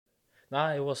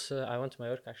No, it was I went to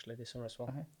Mallorca actually this summer as well.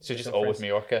 So With just some always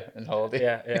friends. Mallorca and holiday?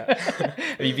 Yeah.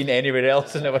 Have you been anywhere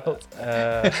else in the world?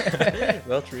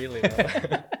 Not really. No.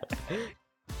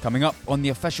 Coming up on the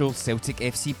official Celtic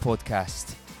FC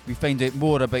podcast, we find out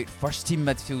more about first team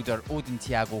midfielder Odin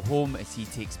Thiago Holm as he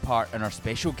takes part in our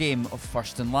special game of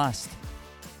first and last.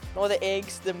 All the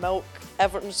eggs, the milk,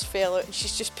 everything's fell out and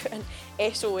she's just putting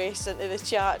SOS into the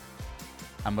chat.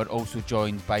 And we're also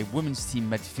joined by women's team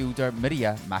midfielder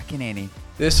Maria McAneny.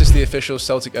 This is the official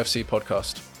Celtic FC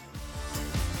podcast.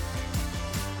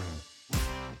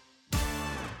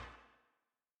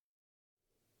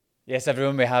 Yes,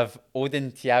 everyone, we have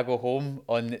Odin Thiago Holm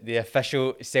on the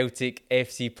official Celtic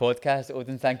FC podcast.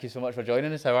 Odin, thank you so much for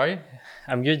joining us. How are you?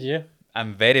 I'm good. You?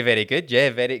 I'm very, very good.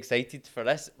 Yeah, very excited for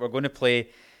this. We're going to play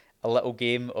a little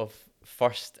game of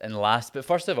first and last. But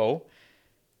first of all,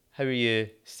 how are you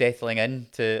settling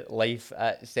into life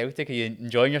at Celtic? Are you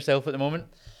enjoying yourself at the moment?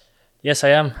 Yes, I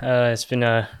am. It's been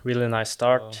a really nice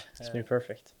start. It's been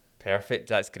perfect. Perfect,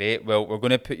 that's great. Well, we're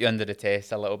going to put you under the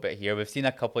test a little bit here. We've seen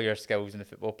a couple of your skills in the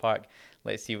football park.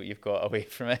 Let's see what you've got away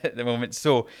from it at the moment.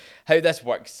 So, how this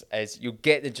works is you'll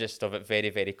get the gist of it very,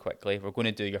 very quickly. We're going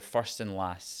to do your first and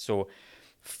last. So,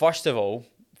 first of all,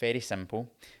 very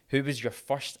simple. Who was your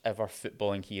first ever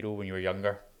footballing hero when you were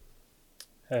younger?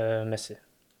 Messi.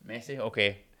 Messi?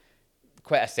 Okay.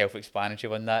 Quite a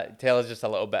self-explanatory one, that. Tell us just a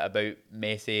little bit about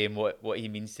Messi and what he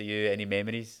means to you. Any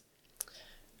memories?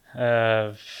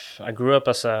 I grew up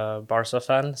as a Barca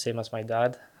fan, same as my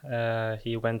dad.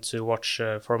 He went to watch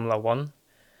Formula 1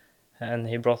 and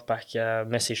he brought back a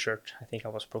Messi shirt. I think I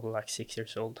was probably like 6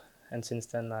 years old. And since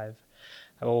then I've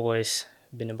always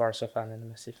been a Barca fan and a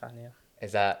Messi fan, yeah.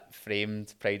 Is that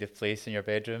framed pride of place in your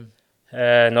bedroom?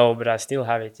 No, but I still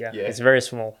have it, yeah. It's very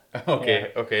small.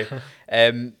 Okay, okay.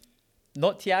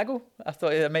 Not Thiago? I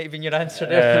thought that might have been your answer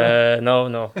there. No.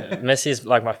 Messi is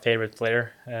like my favorite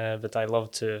player, but I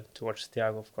love to watch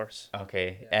Thiago, of course.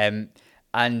 Okay. Yeah.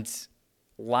 And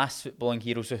last footballing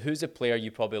hero, so who's a player you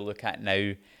probably look at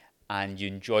now and you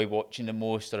enjoy watching the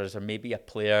most, or is there maybe a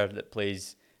player that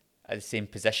plays at the same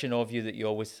position of you that you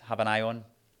always have an eye on?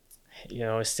 You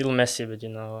know, it's still Messi, but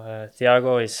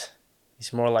Thiago is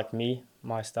more like me,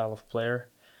 my style of player.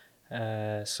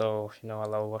 So, I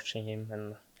love watching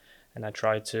him and I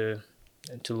try to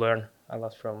learn a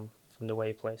lot from the way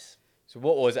he plays. So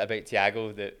what was it about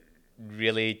Thiago that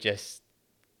really just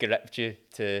gripped you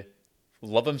to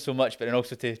love him so much, but then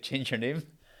also to change your name?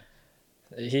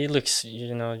 He looks,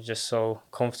 just so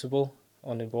comfortable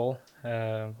on the ball.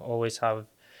 Always have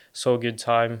so good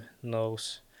time,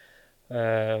 knows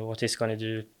what he's going to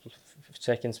do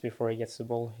seconds before he gets the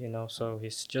ball, so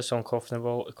he's just so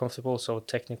comfortable, so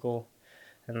technical,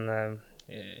 and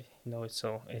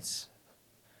it's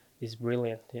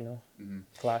brilliant,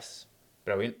 class.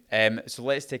 Brilliant. So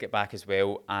let's take it back as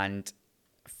well. And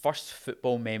first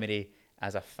football memory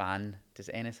as a fan, does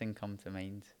anything come to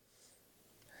mind?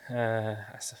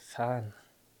 As a fan,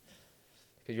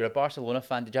 because you're a Barcelona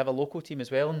fan, did you have a local team as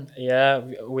well? Yeah,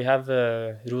 we have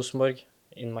Rosenborg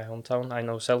in my hometown. I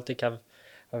know Celtic have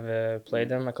played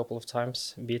them a couple of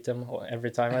times, beat them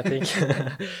every time, I think.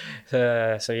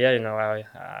 So yeah,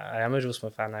 I am a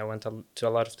Rosenborg fan. I went to a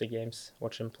lot of the games,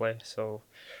 watch them play. So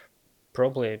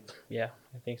probably, yeah,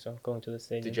 I think so. Going to the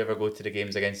stadium. Did you ever go to the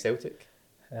games against Celtic?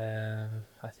 I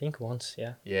think once,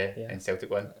 yeah. Yeah, and Celtic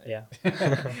won. Yeah.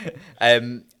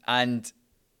 And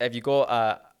have you got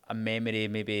a memory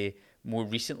maybe more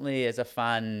recently as a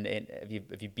fan? Have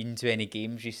you been to any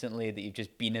games recently that you've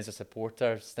just been as a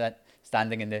supporter,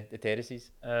 standing in the terraces?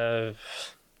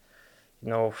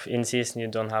 In season you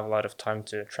don't have a lot of time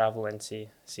to travel and see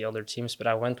other teams, but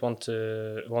I went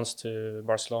once to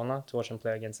Barcelona to watch them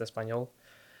play against Espanyol.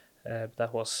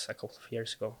 That was a couple of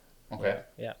years ago. Okay.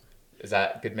 Yeah. Is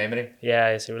that a good memory? Yeah,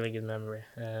 it's a really good memory.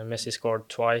 Messi scored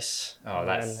twice. Oh,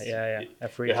 that's...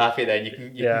 You're happy then. You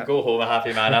can go home a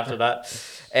happy man after that.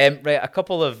 Right, a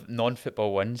couple of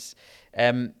non-football ones.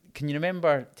 Can you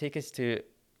remember, take us to,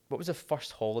 what was the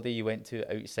first holiday you went to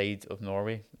outside of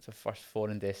Norway? It's the first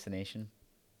foreign destination.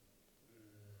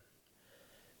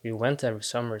 We went every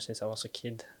summer since I was a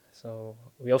kid. So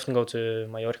we often go to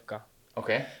Mallorca.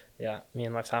 Okay. Yeah, me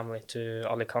and my family to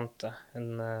Alicante.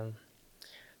 And...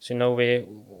 So we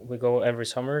go every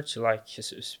summer to like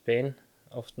Spain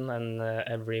often, and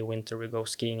every winter we go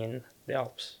skiing in the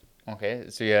Alps. Okay,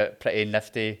 so you're a pretty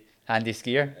nifty, handy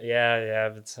skier. Yeah,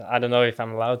 but I don't know if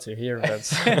I'm allowed to here. But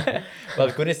well, I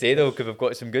was going to say though, because we've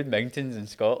got some good mountains in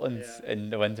Scotland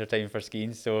in the winter time for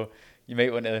skiing, so you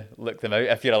might want to look them out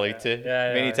if you're allowed to.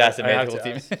 We need to ask the medical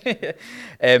team.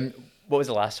 What was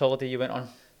the last holiday you went on?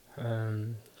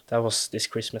 That was this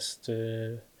Christmas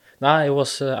to Nah, it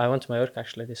was. I went to Mallorca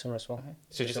actually this summer as well.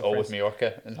 So With just some always friends.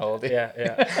 Mallorca and holiday.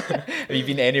 Yeah. Have you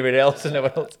been anywhere else in the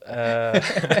world?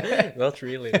 Not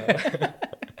really. No.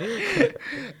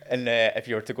 And if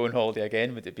you were to go on holiday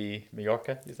again, would it be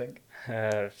Mallorca, you think?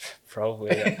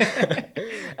 Probably. Yeah.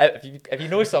 If you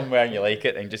know somewhere and you like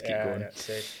it, then just keep going. Yeah,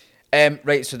 safe.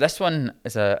 Right, so this one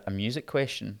is a music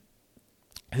question.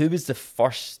 Who was the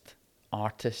first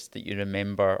artist that you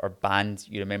remember or band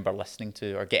you remember listening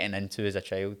to or getting into as a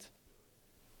child?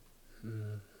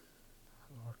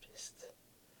 Artist.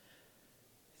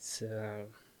 It's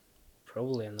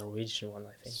probably a Norwegian one,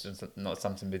 I think. So not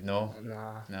something we'd know.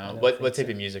 Nah. I No. don't What think type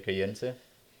so. of music are you into?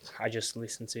 I just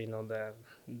listen to the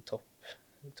top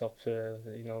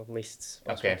lists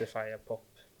on Okay. Spotify, pop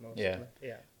mostly. Yeah.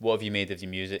 Yeah. What have you made of your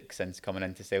music since coming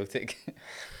into Celtic?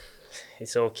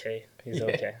 It's okay. It's Yeah.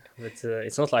 okay. But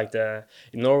it's not like in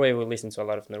Norway we listen to a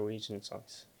lot of Norwegian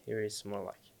songs. Here it's more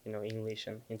like English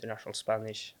and international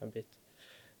Spanish a bit.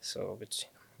 So, but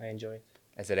I enjoy it.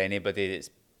 Is there anybody that's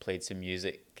played some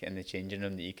music in the changing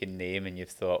room that you can name and you've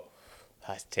thought,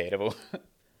 that's terrible?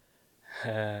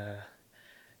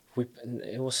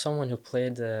 It was someone who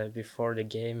played before the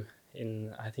game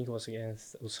I think it was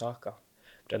against Osaka.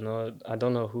 But I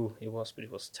don't know who it was, but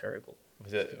it was terrible.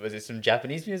 Was it some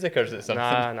Japanese music or is it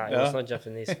something? Nah, it was not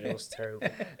Japanese, but it was terrible.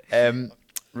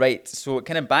 Right, so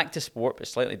kind of back to sport, but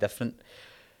slightly different.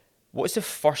 What's the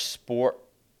first sport,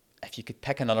 if you could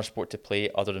pick another sport to play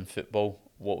other than football,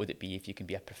 what would it be if you can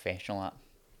be a professional at?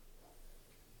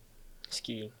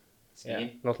 Skiing. Skiing?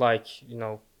 Yeah. Not like,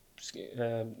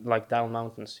 like down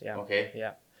mountains. Yeah. Okay.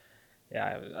 Yeah.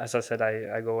 Yeah. As I said,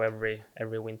 I go every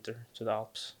winter to the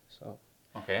Alps. So,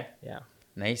 Okay. yeah.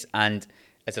 Nice. And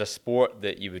is there a sport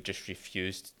that you would just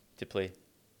refuse to play?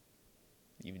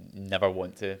 You would never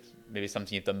want to? Maybe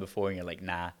something you've done before and you're like,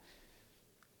 nah.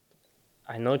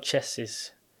 I know chess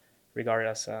is regarded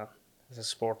as a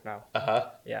sport now. Uh-huh.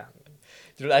 Yeah.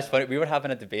 Do you know, that's funny. We were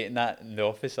having a debate in the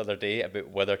office the other day about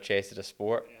whether chess is a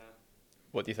sport. Yeah.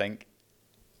 What do you think?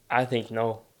 I think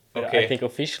no. But Okay. I think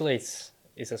officially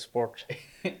it's a sport.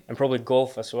 And probably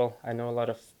golf as well. I know a lot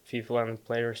of people and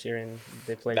players here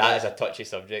they play That golf. is a touchy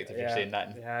subject if you're saying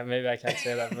that. Yeah, maybe I can't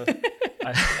say that,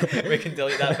 but We can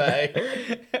delete that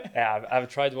bit. yeah, I've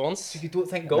tried once. You don't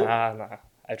think Nah.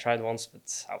 I tried once,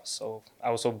 but I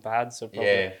was so bad. So probably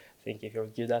Yeah. I think if you're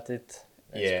good at it,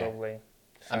 it's Yeah. probably.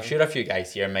 I'm fun. sure a few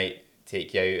guys here might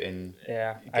take you out and...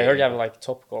 Yeah, I get heard you in. have like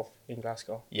Top Golf in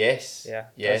Glasgow. Yes. Yeah.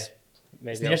 Yeah. that's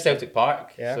Maybe It's near also- Celtic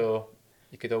Park, Yeah. so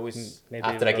you could always, Maybe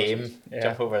after a we'll go game, to- yeah.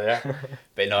 jump over there.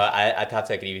 But no, I'd have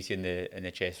to agree with you in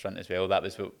the chess front as well. That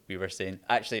was what we were saying.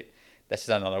 Actually, this is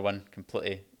another one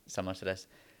completely similar to this.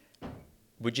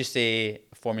 Would you say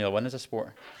Formula One is a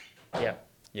sport? Yeah.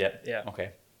 Yeah. Yeah.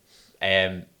 Okay.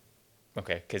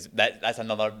 Okay, because that's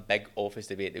another big office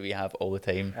debate that we have all the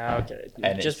time. Okay.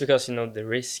 And Just because the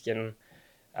risk, and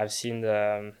I've seen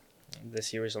the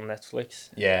series on Netflix.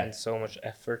 Yeah. And so much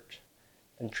effort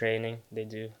and training they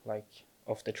do like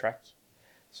off the track.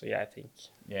 So yeah, I think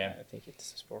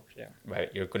it's a sport. Yeah.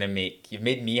 Right, you've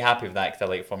made me happy with that because I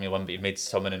like Formula One, but you've made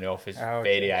someone in the office Okay.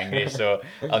 very angry. So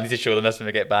I'll need to show them this when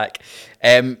we get back.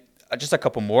 Just a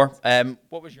couple more.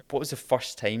 What was the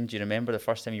first time? Do you remember the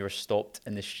first time you were stopped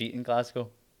in the street in Glasgow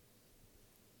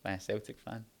by a Celtic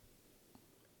fan?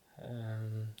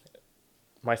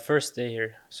 My first day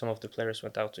here, some of the players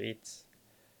went out to eat,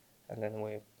 and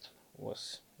then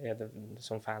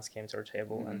some fans came to our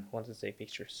table and wanted to take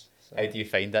pictures. So How do you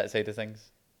find that side of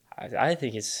things? I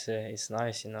think it's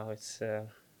nice. It's I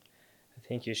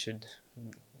think you should.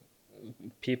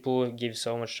 People give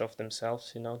so much of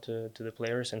themselves, to the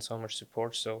players and so much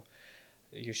support. So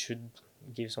you should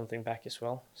give something back as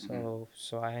well.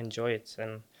 So I enjoy it,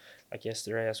 and like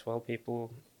yesterday as well,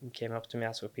 people came up to me,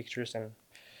 asked for pictures, and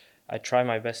I try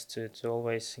my best to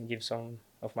always give some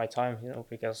of my time,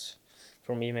 because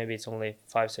for me maybe it's only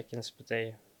 5 seconds, but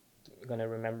they gonna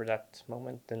remember that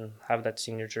moment and have that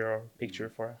signature or picture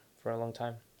for a long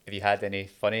time. Have you had any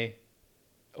funny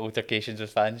altercations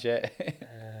with fans yet?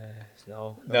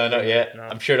 No, Not really, yet. no.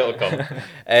 I'm sure it'll come.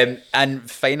 And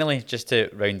finally, just to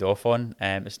round off on,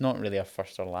 it's not really a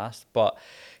first or last, but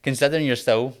considering you're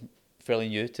still fairly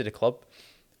new to the club,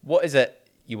 what is it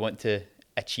you want to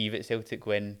achieve at Celtic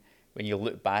when you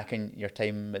look back on your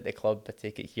time at the club? I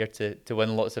take it here to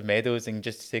win lots of medals and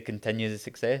just to continue the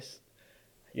success.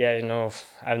 Yeah,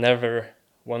 I've never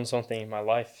won something in my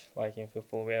life like in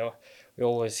football. We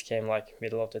always came like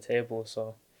middle of the table,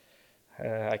 so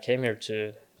I came here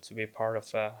to be part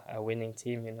of a winning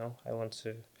team. I want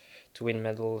to win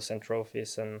medals and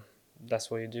trophies, and that's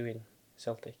what you do in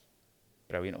Celtic.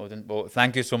 Brilliant, Odin. Well,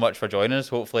 thank you so much for joining us.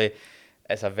 Hopefully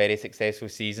it's a very successful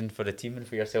season for the team and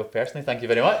for yourself personally. Thank you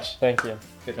very much. Thank you.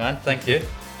 Good man. Thank you.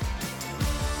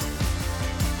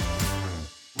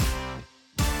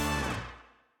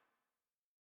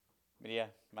 Maria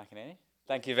McAneny,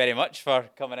 thank you very much for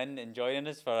coming in and joining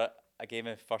us for a game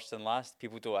of first and last.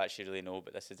 People don't actually really know,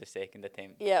 but this is the second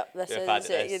attempt. Yeah, this we've is had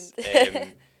the at second.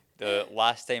 this. The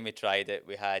last time we tried it,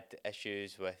 we had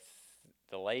issues with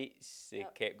the lights. They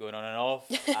kept going on and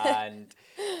off, and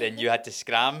then you had to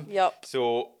scram. Yep.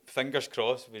 So fingers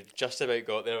crossed, we've just about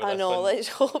got there with I this know, one. let's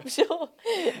hope so.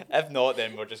 If not,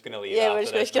 then we're just going to leave Yeah, it we're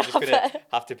after just this. gonna We're just going scrap to it.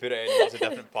 have to put it in lots of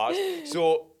different parts.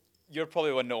 So you're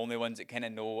probably one of the only ones that kind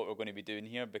of know what we're going to be doing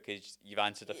here because you've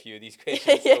answered a few of these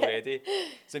questions Yeah. already.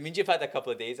 So it means you've had a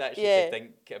couple of days actually Yeah. to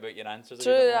think about your answers.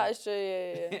 True, that is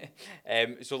true, yeah.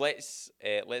 So let's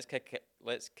kick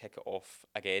it off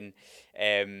again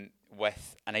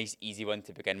with a nice easy one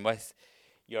to begin with.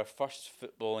 Your first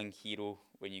footballing hero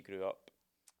when you grew up.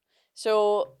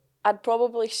 So I'd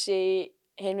probably say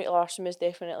Henrik Larsson was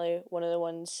definitely one of the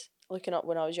ones looking up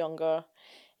when I was younger.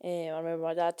 I remember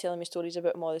my dad telling me stories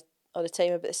about him all the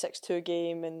time about the 6-2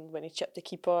 game and when he chipped the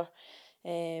keeper.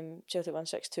 Celtic won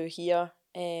 6-2 here.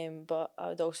 But I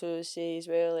would also say as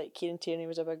well, like Kieran Tierney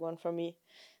was a big one for me.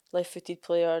 Left-footed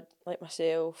player like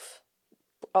myself,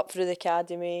 up through the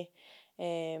academy,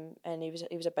 and he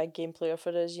was a big game player for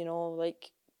us. You know,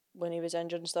 like when he was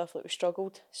injured and stuff, like we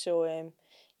struggled. So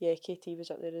yeah, KT was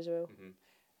up there as well. Mm-hmm.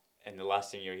 And the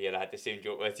last time you were here, I had the same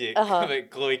joke with you Uh-huh. about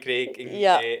Chloe Craig and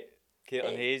Yeah.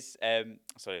 Caitlin Hayes.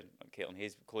 Sorry, not Caitlin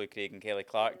Hayes, but Chloe Craig and Kelly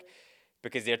Clark,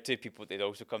 because they're two people that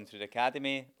also come through the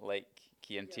academy, like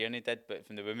Kieran Tierney did, but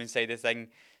from the women's side of thing.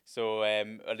 So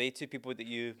are they two people that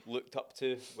you looked up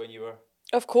to when you were?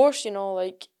 Of course, you know,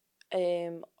 like I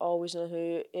always know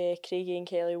who Craigie and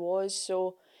Kelly was.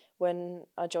 So when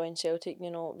I joined Celtic,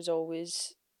 you know, it was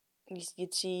always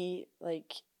you'd see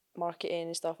like marketing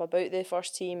and stuff about the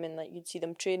first team, and like you'd see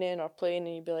them training or playing,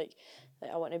 and you'd be like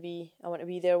I want to be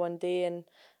there one day. And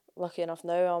lucky enough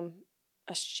now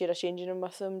I share a changing room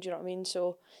with them. Do you know what I mean?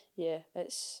 So yeah,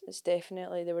 it's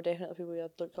definitely they were definitely people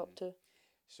I'd looked up to.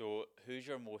 So who's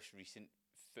your most recent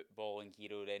footballing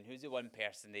hero then? Who's the one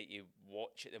person that you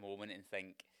watch at the moment and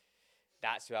think,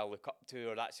 that's who I look up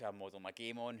to, or that's who I model my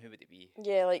game on? Who would it be?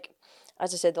 Yeah, like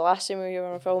as I said the last time we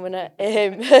were filming it,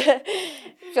 feel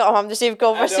like I'm having the same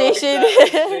conversation.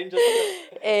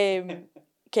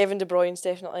 Kevin De Bruyne's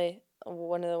definitely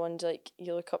one of the ones like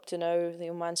you look up to now. You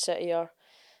know, Man City are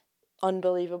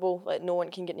unbelievable. Like no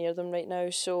one can get near them right now.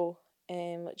 So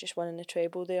like just winning the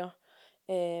treble there,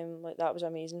 like that was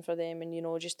amazing for them. And you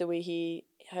know just the way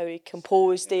how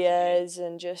composed he is,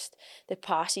 and just the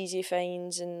passes he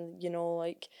finds, and you know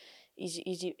like he's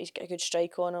got a good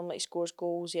strike on him. Like he scores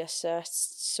goals, he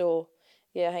assists. So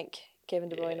yeah, I think Kevin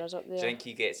De Bruyne is up there. Do you think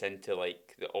he gets into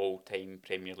like the all-time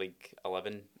Premier League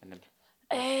 11?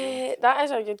 That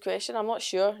is a good question. I'm not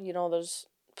sure. You know, there's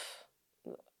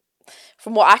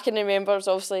from what I can remember, there's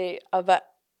obviously a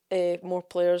bit more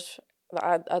players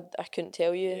that I couldn't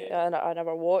tell you, and I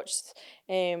never watched.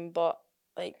 But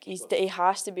like he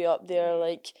has to be up there.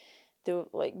 Like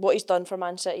what he's done for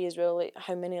Man City as well. Like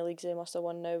how many leagues they must have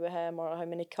won now with him, or how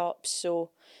many cups.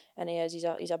 So and he's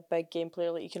a big game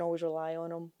player. Like you can always rely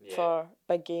on him for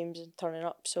big games and turning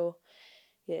up. So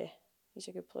yeah. He's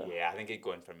a good player. Yeah, I think he'd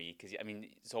go in for me because I mean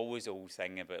it's always the whole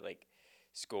thing about like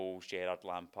Scholes, Gerrard,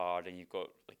 Lampard, and you've got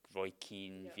like Roy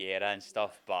Keane, Vieira, and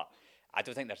stuff. But I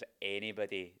don't think there's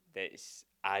anybody that's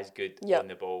as good on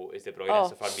the ball as De Bruyne.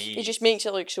 So for me, he just makes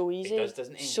it look so easy. He does,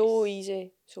 doesn't he? So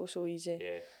easy, so easy.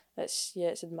 Yeah,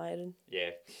 it's admiring.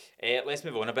 Yeah, let's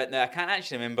move on a bit now. I can't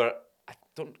actually remember.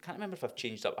 Can't remember if I've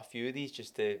changed up a few of these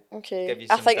just to give you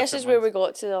some I think this is where ones. we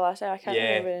got to the last time. I can't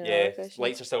remember any other questions.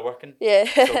 Lights are still working. Yeah.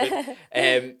 So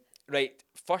good. Right,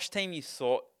 first time you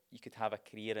thought you could have a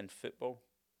career in football?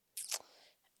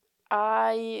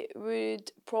 I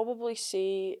would probably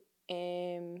say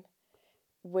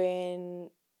when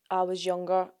I was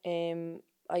younger,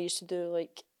 I used to do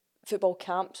like football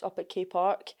camps up at K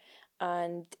Park,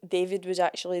 and David was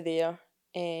actually there.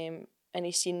 And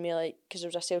he seen me like because there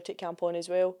was a Celtic camp on as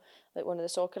well, like one of the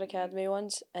soccer academy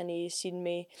ones, and he seen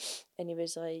me, and he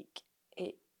was like,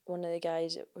 one of the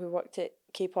guys who worked at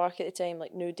K Park at the time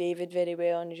like knew David very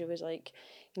well, and he was like,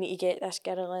 you need to get this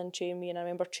girl in, train me. And I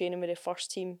remember training with the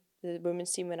first team, the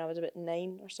women's team, when I was about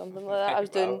 9 or something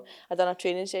like that. I done a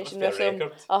training session with them.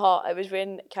 It was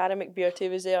when Cara McBearty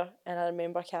was there, and I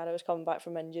remember Cara was coming back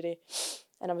from injury,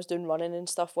 and I was doing running and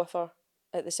stuff with her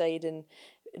at the side and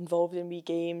involved in wee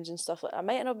games and stuff like that. I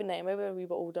might not have been 9, maybe a wee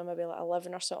bit older, maybe like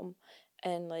 11 or something.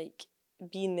 And like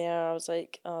being there, I was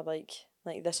like, oh, like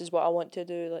like, this is what I want to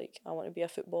do, like, I want to be a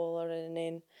footballer. And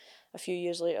then a few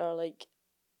years later, like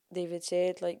David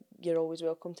said, like, you're always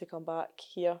welcome to come back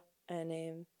here.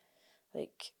 And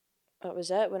like, that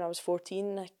was it. When I was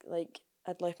 14,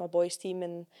 I'd left my boys team,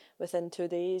 and within 2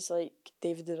 days, like,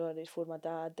 David had already phoned my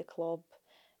dad, the club,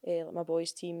 like my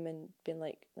boys team, and been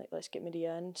like let's get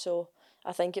Maria in. So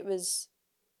I think it was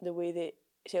the way that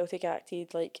Celtic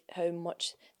acted, like how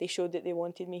much they showed that they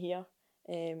wanted me here,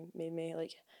 made me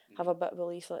like have a bit of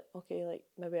belief that okay, like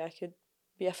maybe I could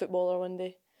be a footballer one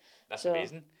day. That's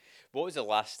amazing. What was the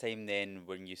last time then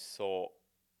when you thought,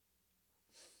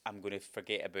 I'm going to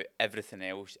forget about everything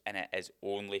else and it is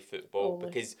only football? Only.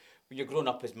 Because when you're growing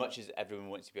up, as much as everyone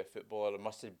wants to be a footballer, there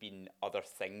must have been other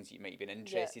things you might have been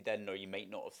interested in, or you might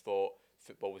not have thought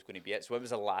football was going to be it. So when was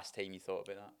the last time you thought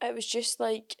about that? It was just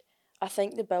like, I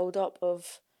think the build up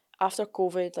of after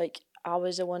COVID, like I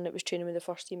was the one that was training with the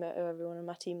first team out of everyone on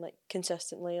my team, like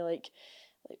consistently. Like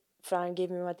Fran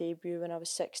gave me my debut when I was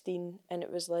 16, and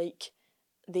it was like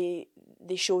they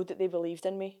showed that they believed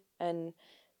in me, and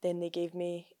then they gave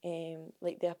me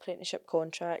like the apprenticeship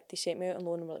contract. They sent me out on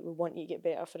loan and were like, we want you to get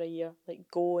better for a year. Like,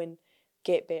 go and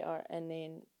get better and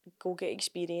then go get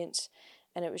experience.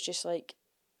 And it was just like,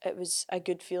 it was a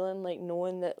good feeling, like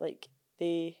knowing that like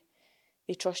they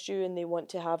trust you and they want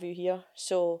to have you here.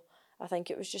 So I think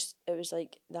it was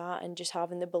like that, and just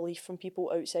having the belief from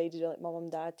people outside, like my mum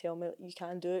and dad tell me, like, you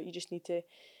can do it, you just need to,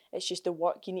 it's just the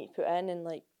work you need to put in. And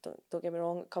like, don't get me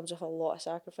wrong, it comes with a lot of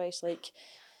sacrifice. Like,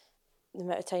 the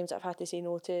amount of times I've had to say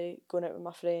no to going out with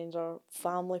my friends or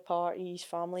family parties,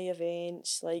 family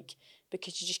events, like,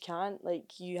 because you just can't.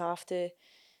 Like, you have to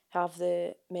have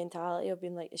the mentality of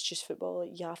being like, it's just football.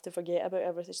 Like, you have to forget about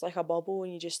everything. It's like a bubble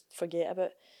and you just forget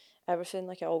about everything.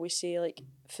 Like I always say, like,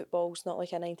 football's not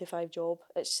like a 9-to-5 job.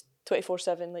 It's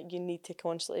 24/7. Like, you need to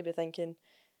constantly be thinking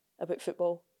about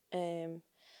football.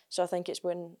 So I think it's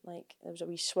when like there was a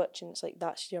wee switch, and it's like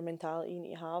that's your mentality you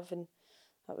need to have, and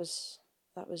that was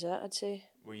it, I'd say.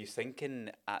 Were you thinking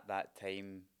at that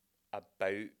time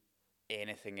about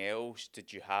anything else?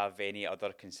 Did you have any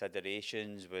other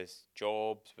considerations with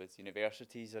jobs, with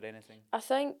universities or anything? I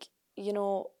think,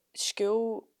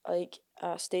 school, like,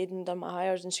 I stayed and done my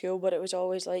hires in school, but it was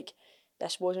always like,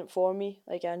 this wasn't for me.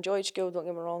 Like, I enjoyed school, don't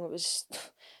get me wrong, it's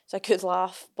a good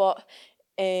laugh, but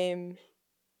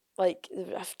like,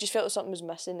 I just felt like something was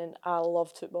missing, and I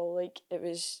loved football. Like, it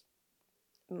was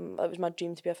my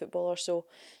dream to be a footballer, so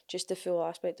just the full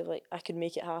aspect of like I could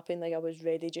make it happen, like I was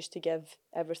ready just to give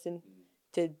everything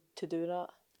to do that.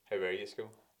 How were you at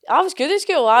school? I was good at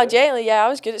school. I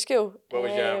was good at school. What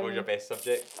was your best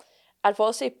subject? I'd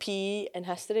probably say PE and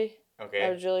history. Okay.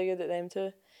 I was really good at them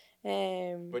too.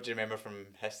 What do you remember from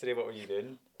history? What were you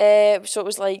doing? So it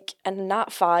was like in Nat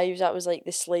 5s, that was like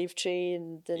the slave trade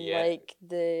and like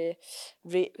the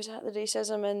was that the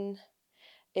racism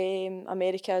in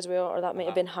America as well, or that might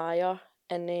have been higher.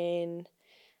 And then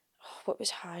what was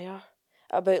higher?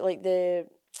 About like the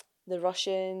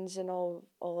Russians and all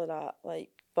of that. Like,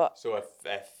 but so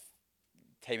if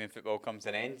time in football comes to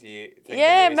an end, do you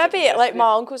think maybe like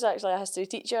my uncle's actually a history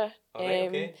teacher.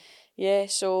 Okay. Yeah,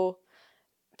 so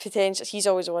potentially he's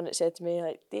always the one that said to me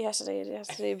like, do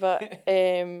history, but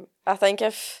I think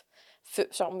if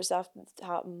something was to have to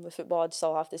happen with football, I'd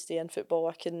still have to stay in football.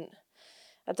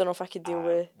 I don't know if I could deal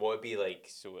with... What would be like,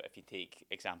 so if you take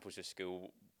examples of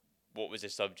school, what was the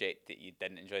subject that you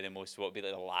didn't enjoy the most? What would be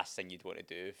like the last thing you'd want to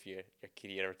do if your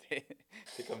career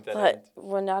to come to an end?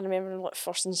 When I remember like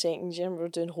first and second year, we were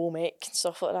doing home ec and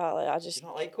stuff like that. Like, I just... Do you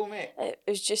not like home ec?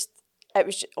 It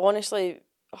was honestly,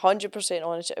 100%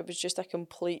 honest, it was just a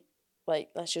complete... Like,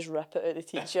 let's just rip it out of the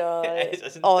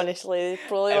teacher. Honestly,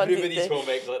 probably everybody's home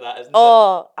ec's like that, isn't it?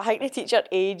 Oh, I think the teacher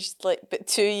aged like but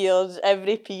 2 years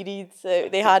every period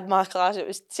they had my class. It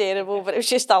was terrible, but it was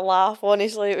just a laugh.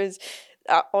 Honestly, it was.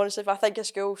 Honestly, if I think of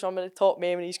school, some of the top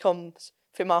memories comes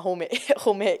from my home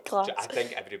ec class. I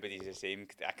think everybody's the same.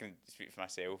 I can speak for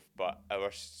myself, but our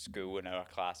school and our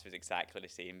class was exactly the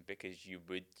same, because you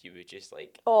would just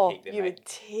like take the would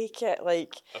take it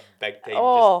like big time.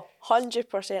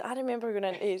 100%. I remember going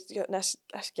into this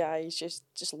guy. He's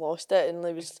just lost it, and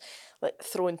he was like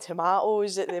throwing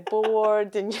tomatoes at the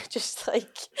board, and you're just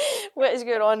like, what is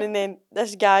going on? And then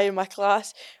this guy in my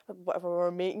class, whatever we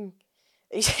were making,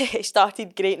 he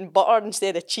started grating butter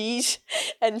instead of cheese,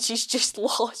 and she's just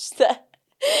lost it.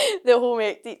 The home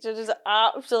ec teacher just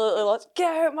absolutely lost.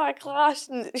 Get out of my class!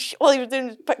 And all he was doing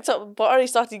was picked up butter. He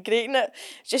started grating it.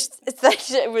 Just things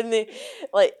that when they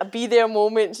like be there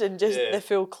moments, and just the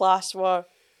full class were.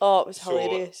 Oh, it was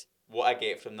hilarious. What I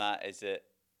get from that is that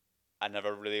I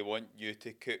never really want you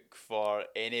to cook for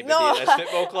anybody No, at this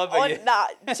football club. Are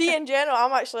you? See, in general,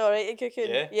 I'm actually alright at cooking.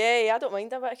 Yeah? Yeah, I don't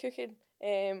mind a bit of cooking.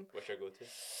 What's your go-to?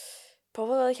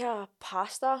 Probably like a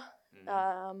pasta,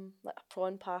 Mhm. like a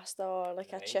prawn pasta or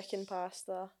like a Nice. chicken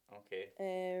pasta. Okay.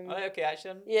 Um, Okay,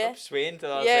 actually, yeah. I'm swaying to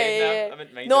the other yeah, side yeah, now. yeah. I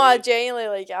wouldn't mind No, it, I really.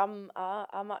 genuinely like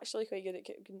I'm actually quite good at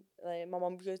cooking. Like my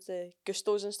mum goes to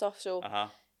Gusto's and stuff, so Uh-huh.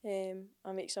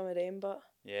 I make some of them. But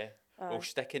Yeah. Well,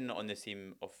 sticking on the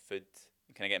theme of food,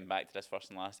 kind of getting back to this first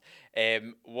and last,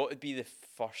 what would be the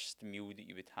first meal that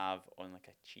you would have on like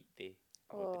a cheat day?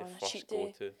 What would be on the a first cheat day,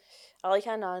 go-to? I like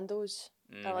a Nando's.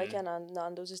 I like Mhm. a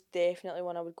Nando's is definitely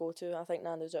one I would go to. I think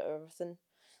Nando's are everything,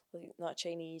 like not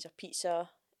Chinese, a pizza.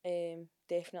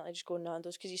 Definitely just go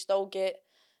Nando's because you still get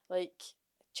like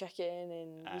chicken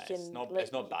and you can.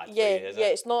 It's not bad for Yeah, you, is yeah.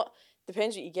 it? It's not.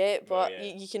 Depends what you get, Well, but yeah.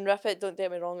 you can rip it. Don't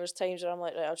get me wrong. There's times where I'm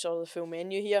like, right, I'll just order the full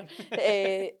menu here.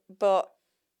 But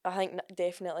I think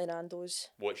definitely Nando's.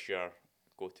 What's your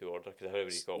go-to order? Because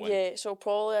everybody's got one. Yeah, so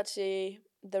probably I'd say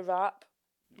the wrap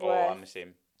Oh, with I'm the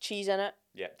same. cheese in it.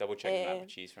 Yeah, double chicken wrap with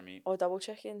cheese for me. Or double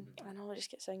chicken. I know, I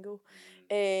just get single.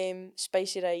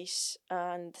 Spicy rice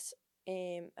and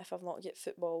if I've not get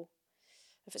football,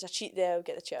 if it's a cheat day, I'll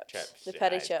get the chips. The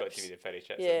peri It's chips. got to be the peri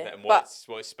chips. Yeah, Isn't it? And but-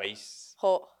 what's spice?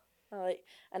 Hot. I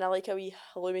like a wee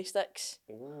halloumi sticks.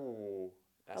 Ooh,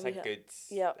 that's I a mean, good.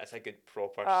 yeah. That's a good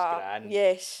proper scran.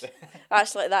 Yes.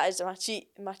 That is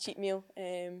my cheat meal.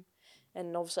 And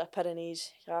obviously a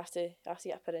Pyrenees. I have to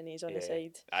get a Pyrenees on the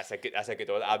side. That's a good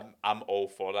order. I'm all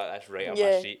for that. That's right up my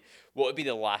Yeah. street. What would be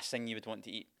the last thing you would want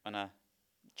to eat on a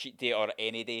cheat day or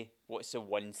any day? What's the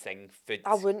one thing food?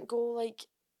 I wouldn't go like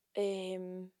a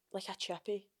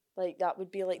chippy. Like that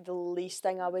would be like the least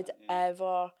thing I would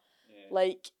ever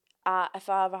like. If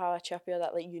I ever have a chippy or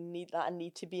that, like I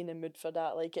need to be in the mood for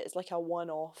that. Like it's like a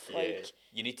one-off. Yeah. Like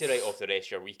You need to write off the rest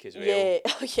of your week as well. yeah,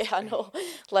 yeah, I know.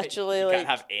 Literally, You like can't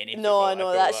have any no, football I at know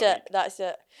all that's that it. That's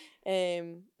it.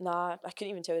 Nah, I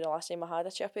couldn't even tell you the last time I had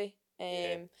a chippy.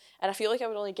 And I feel like I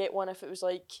would only get one if it was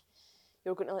like you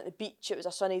were going to like the beach. It was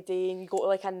a sunny day, and you go to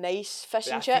like a nice fish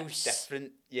and That chips. feels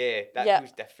different. Yeah, that Yeah,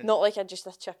 feels different. Not like just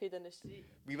a chippy down the street.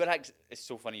 We were it's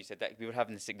so funny you said that. We were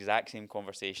having this exact same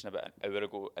conversation about an hour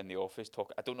ago in the office.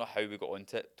 I don't know how we got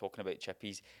onto it, talking about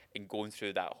chippies and going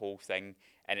through that whole thing.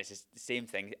 And it's the same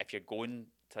thing. If you're going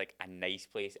to like a nice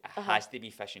place, it has to be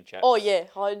fish and chips. Oh yeah,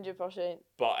 100%.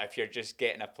 But if you're just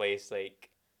getting a place like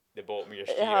the bottom of your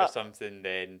street Yeah. or something,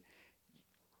 then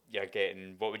you're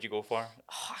getting, what would you go for?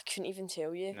 Oh, I couldn't even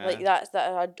tell you. Nah. Like that.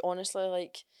 I'd honestly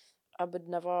like. I would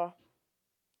never.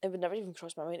 It would never even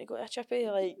cross my mind to go to a chippy.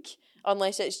 Like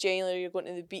unless it's genuinely you're going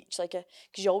to the beach, because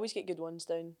you always get good ones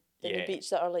down the beach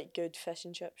that are like good fish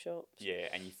and chip shops. Yeah,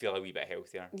 and you feel a wee bit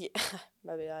healthier. Yeah,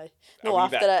 maybe I. A No, wee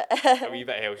after bit- it. A wee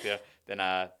bit healthier than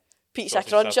a Pizza sausage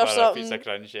crunch or supper something. Pizza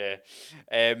crunch,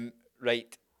 yeah.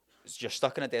 Right, so you're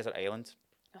stuck on a desert island.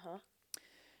 Uh-huh.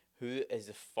 Who is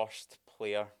the first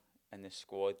player in the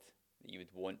squad that you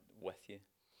would want with you?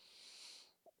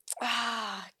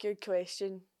 Good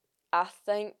question. I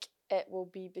think it will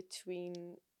be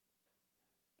between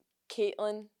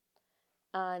Caitlin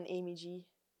and Amy G.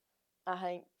 I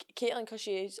think Caitlin, because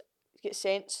she's got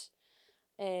sense.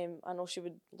 I know she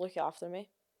would look after me.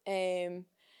 I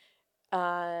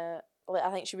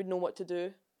think she would know what to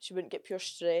do. She wouldn't get pure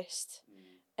stressed.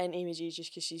 And Amy G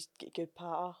just because she's got good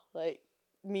patter. Like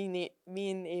me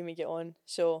and Amy get on.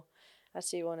 So I'd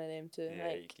say one of them too. Yeah,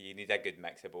 like, you need a good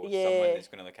mix of both. Yeah. Someone that's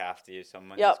going to look after you,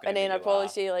 someone yep, that's going and to then make I'd you probably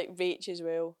laugh. say like Rach as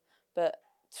well. But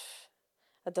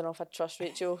I don't know if I'd trust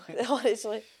Rachel,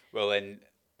 honestly. Well, then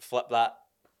flip that.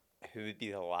 Who would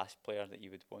be the last player that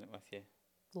you would want with you?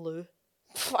 Lou.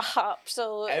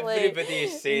 Absolutely. Everybody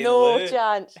is saying no Lou.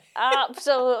 chance.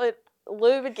 Absolutely.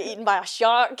 Lou would get eaten by a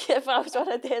shark if I was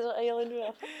on a desert island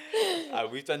with her.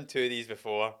 We've done 2 of these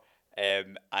before,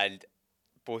 and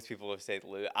both people have said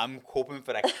Lou. I'm hoping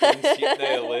for a clean sweep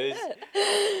now, Lou's.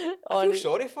 I feel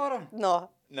sorry for him. No.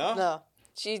 No? No.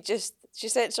 She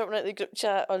sent something out the group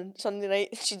chat on Sunday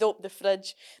night. She'd opened the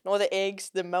fridge and all the eggs,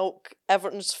 the milk,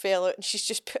 everything's fell out, and she's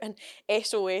just putting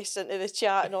SOS into the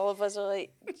chat, and all of us are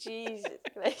like, Jesus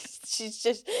Christ. She's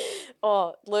just,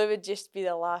 Lou would just be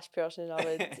the last person I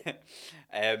would.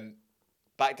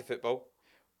 Back to football.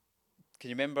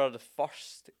 Can you remember the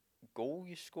first goal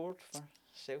you scored for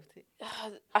Celtic?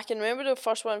 I can remember the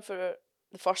first one for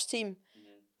the first team,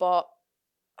 but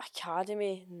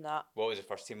academy, nah. What was the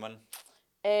first team one?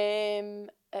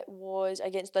 It was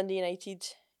against Dundee United.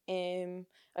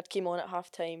 I'd came on at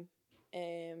half time.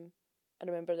 I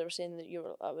remember they were saying that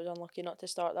I was unlucky not to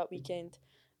start that weekend,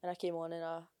 and I came on and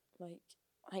I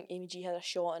think Amy G had a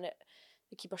shot in it.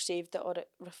 the keeper saved it or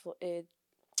it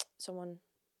someone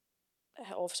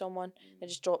hit off someone. It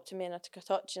just dropped to me and I took a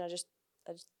touch and I just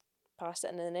passed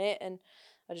it into the net, and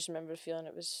I just remember feeling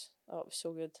it was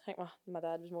so good. I think my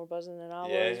dad was more buzzing than I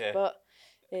was, but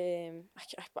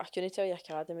I couldn't tell you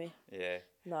academy. Yeah.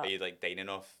 Nah. Are you like dining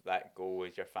off that goal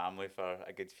with your family for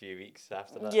a good few weeks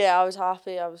after that? Yeah, I was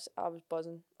happy. I was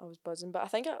buzzing. But I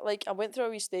think I went through a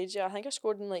wee stage there. I think I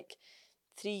scored in like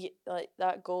 3, like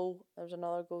that goal. There was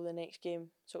another goal the next game,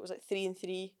 so it was like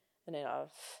 3-3, and then I've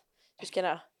just kind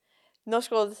of not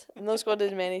scored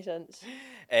as many since.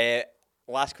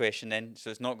 Last question then. So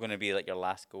it's not going to be like your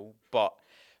last goal, but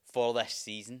for this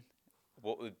season,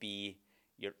 what would be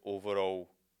your overall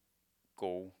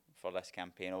goal for this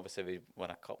campaign? Obviously, we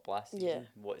won a cup last season. Yeah.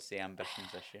 What's the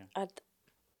ambitions this year?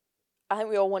 I think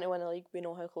we all want to win a league. We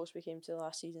know how close we came to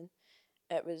last season.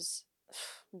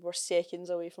 We're seconds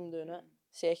away from doing it.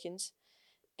 Seconds.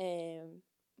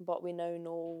 But we now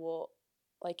know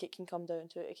what it can come down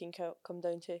to. It can come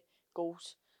down to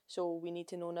goals. So we need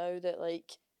to know now that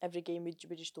every game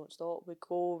we just don't stop. We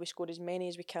go, we score as many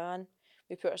as we can.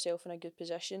 We put ourselves in a good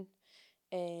position.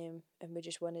 And we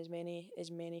just win as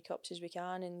many cups as we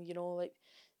can, and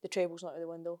the treble's not out the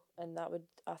window, and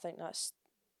I think that's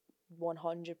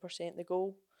 100% the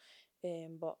goal.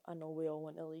 But I know we all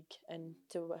want the league, and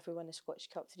if we win the Scottish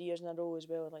Cup 3 years in a row as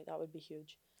well, that would be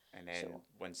huge. And then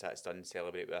once that's done,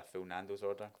 celebrate with a full Nando's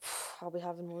order. I'll be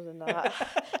having more than that.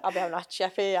 I'll be having a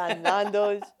chippy and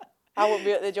Nando's. I won't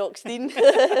be at the Jockstein.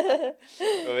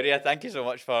 Well, Maria, thank you so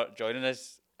much for joining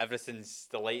us. Everything's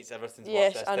the lights, everything's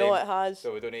yes, worked this I know time, it has.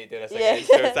 so we don't need to do this again.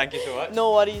 So thank you so much.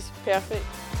 No worries, perfect.